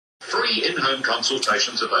free in-home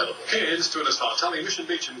consultations available. Cairns to Innisfail, Mission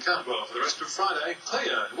Beach and Cardwell for the rest of Friday.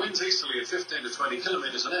 Clear, winds easterly at 15 to 20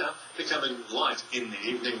 kilometres an hour, becoming light in the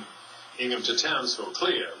evening. Ingham to Townsville,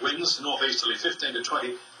 clear, winds northeasterly 15 to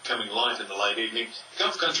 20, becoming light in the late evening.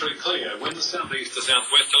 Gulf Country, clear, winds southeast to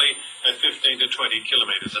southwesterly at 15 to 20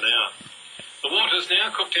 kilometres an hour. The waters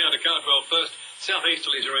now, Cooktown to Cardwell first,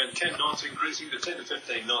 southeasterlies around 10 knots, increasing to 10 to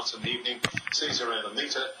 15 knots in the evening, seas around a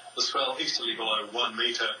metre, the swell easterly below 1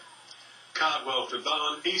 metre. Cardwell to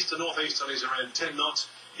Bowen, east to northeasterlies around 10 knots,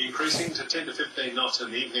 increasing to 10 to 15 knots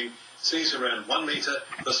in the evening, seas around 1 metre,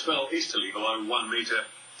 the swell easterly below 1 metre.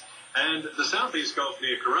 And the southeast Gulf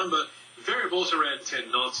near Corumba, variables around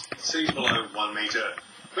 10 knots, seas below 1 metre.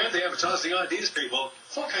 We have the advertising ideas, people.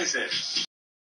 4KZ.